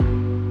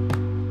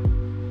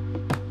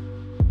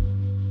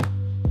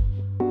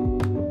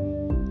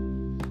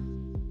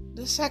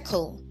The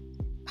Circle,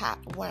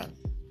 Part 1.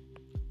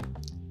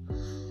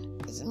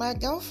 My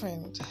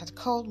girlfriend had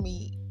called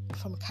me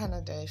from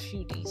Canada a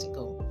few days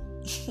ago.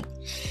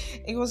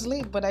 It was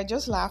late, but I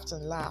just laughed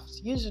and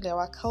laughed. Usually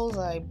our calls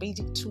are a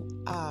basic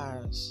 2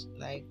 hours,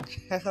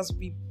 as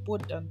we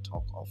both don't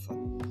talk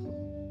often.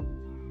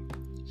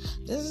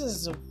 This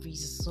is the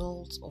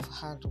result of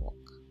hard work,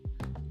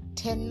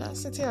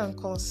 tenacity and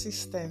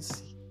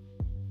consistency.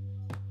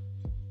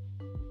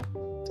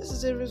 This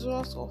is a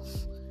result of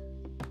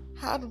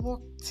hard work,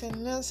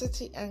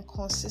 tenacity, and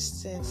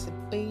consistency.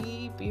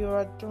 Babe, you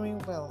are doing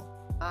well.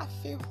 I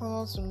feel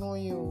honored to know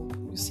you.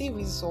 You see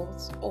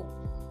results?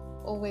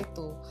 Oh wait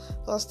though.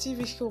 There's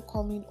TV show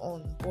coming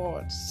on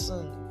board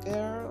soon.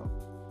 Girl,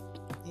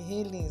 the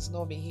hailing is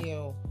not be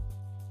here.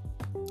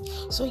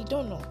 So you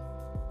don't know.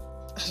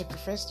 I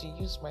prefer to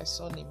use my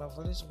surname. I've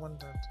always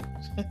wondered.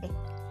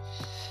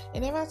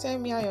 You never tell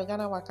me how you're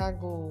gonna waka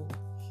go.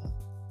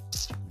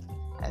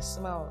 I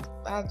smile.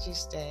 That's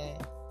just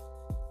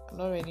I'm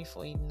not ready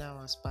for it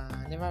now, Aspa.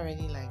 I never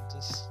really like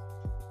this.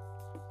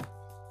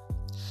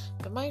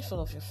 Be mindful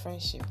of your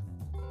friendship.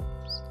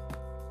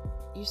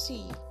 You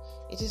see,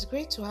 it is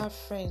great to have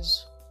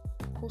friends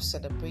who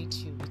celebrate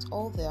you with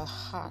all their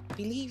heart,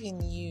 believe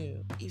in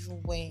you,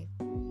 even when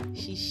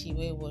she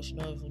was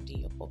not even in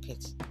your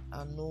pocket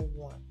and no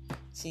one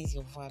sees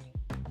your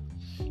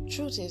value.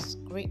 Truth is,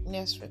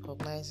 greatness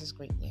recognizes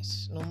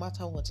greatness, no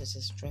matter what it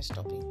is dressed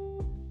up in.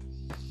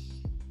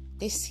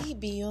 They see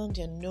beyond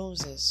your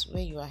noses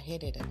where you are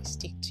headed and they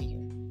stick to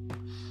you.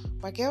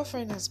 My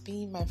girlfriend has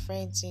been my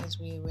friend since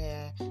we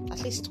were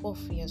at least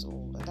 12 years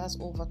old, and that's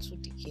over 2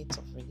 decades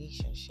of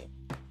relationship.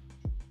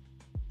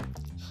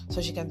 So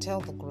she can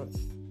tell the growth.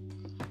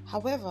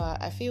 However,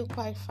 I feel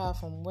quite far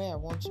from where I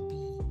want to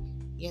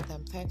be, yet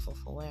I'm thankful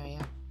for where I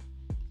am.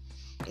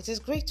 It is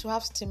great to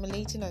have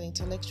stimulating and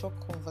intellectual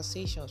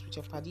conversations with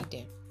your paddy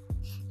there.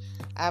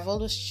 I've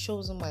always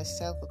chosen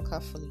myself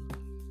carefully.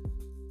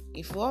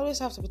 If we always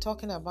have to be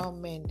talking about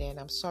men, then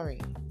I'm sorry,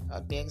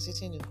 I'll be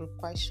exiting the group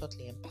quite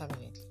shortly and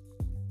permanently.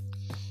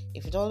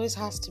 If it always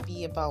has to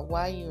be about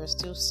why you are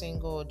still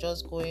single or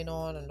just going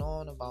on and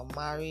on about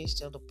marriage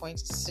till the point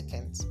it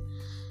sickens,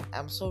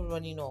 I'm so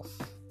running off.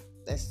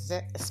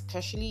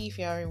 Especially if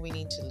you aren't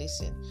willing to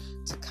listen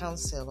to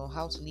counsel on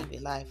how to live a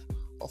life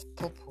of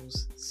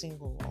purpose,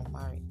 single or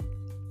married.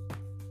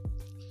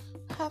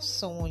 Have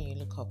someone you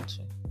look up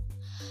to.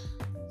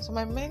 So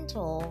my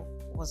mentor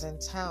was in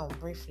town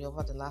briefly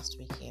over the last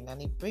weekend,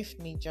 and he briefed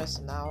me just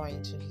an hour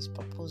into his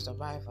proposed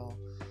arrival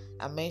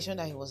and mentioned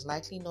that he was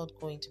likely not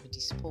going to be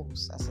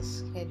disposed as his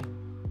schedule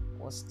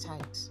was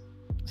tight.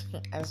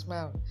 I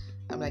smiled.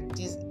 I'm like,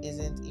 this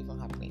isn't even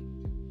happening.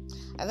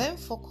 I then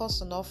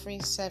focused on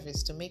offering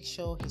service to make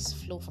sure his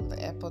flow from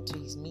the airport to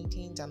his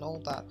meetings and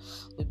all that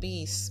would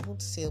be a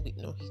smooth sail with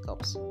no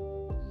hiccups.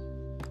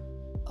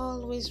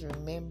 Always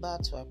remember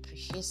to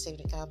appreciate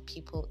significant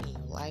people in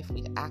your life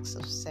with acts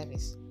of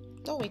service.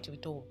 Don't wait to be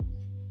told,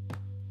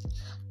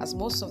 as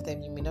most of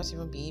them you may not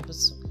even be able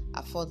to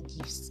afford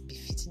gifts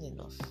befitting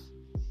enough.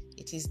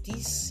 It is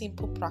these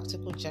simple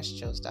practical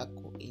gestures that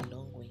go a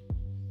long way.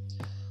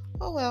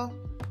 Oh well,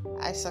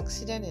 I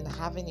succeeded in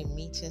having a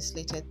meeting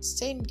slated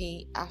same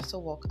day after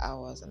work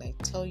hours, and I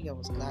tell you I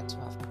was glad to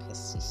have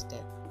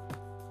persisted.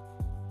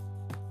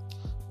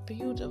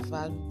 Build a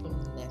valuable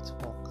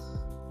network.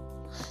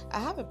 I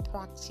have a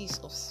practice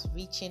of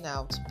reaching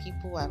out to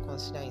people I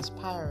consider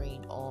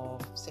inspiring or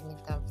of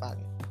significant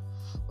value.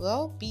 We're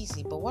all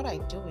busy, but what I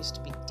do is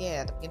to be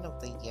there at the beginning of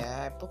the year.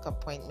 I book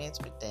appointments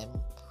with them,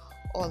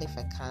 all if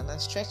I can, and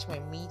stretch my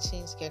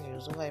meeting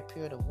schedules over a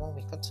period of 1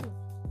 week or 2.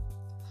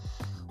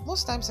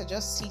 Most times I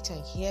just sit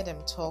and hear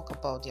them talk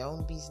about their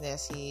own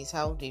businesses,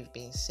 how they've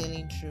been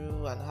sailing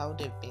through, and how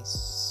they've been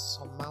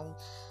surmounting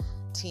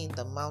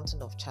the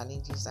mountain of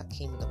challenges that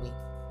came in the way.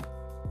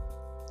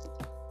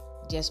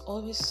 There's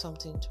always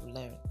something to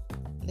learn.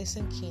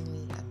 Listen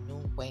keenly and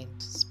know when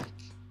to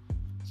speak.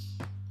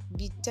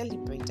 Be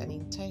deliberate and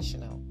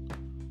intentional.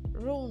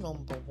 Rule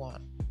number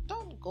 1.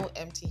 Don't go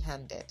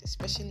empty-handed,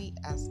 especially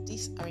as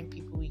these aren't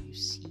people you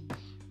see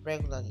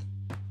regularly.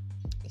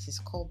 It is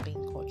called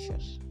being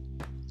cautious.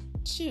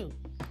 2.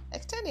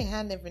 Extend a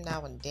hand every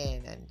now and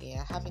then, and they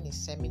are having a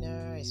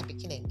seminar, a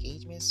speaking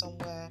engagement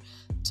somewhere.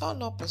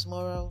 Turn up as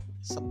moral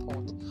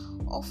support.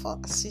 Offer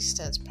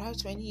assistance prior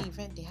to any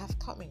event they have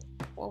coming.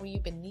 What will you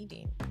be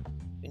needing?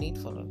 You need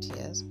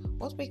volunteers.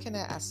 What way can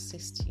I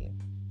assist you?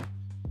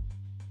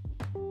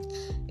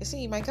 You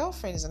see, my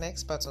girlfriend is an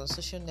expert on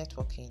social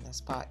networking, as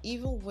per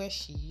even where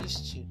she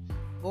used to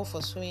go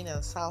for swimming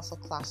and salsa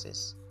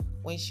classes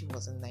when she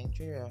was in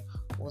Nigeria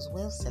was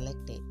well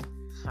selected.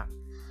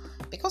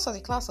 Because of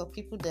the class of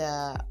people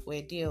that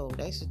were there,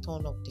 that used to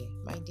turn up there.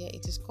 My dear,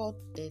 it is called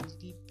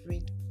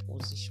deliberate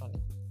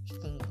positioning.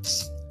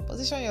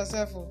 Position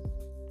yourself.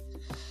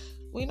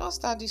 We not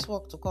start this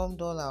work to come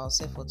dull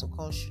ourselves or to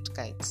come shoot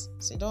kites.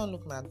 So don't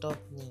look at dog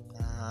name.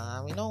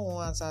 Nah, we don't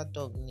want answer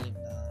dog name.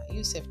 Nah,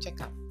 you self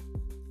check up.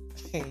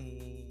 So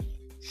we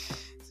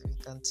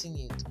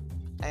continued.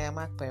 I am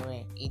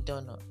Akpere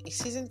Idono, a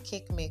seasoned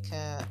cake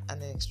maker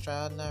and an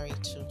extraordinary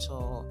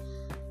tutor,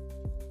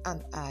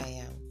 and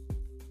I am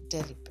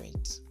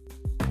deliberate.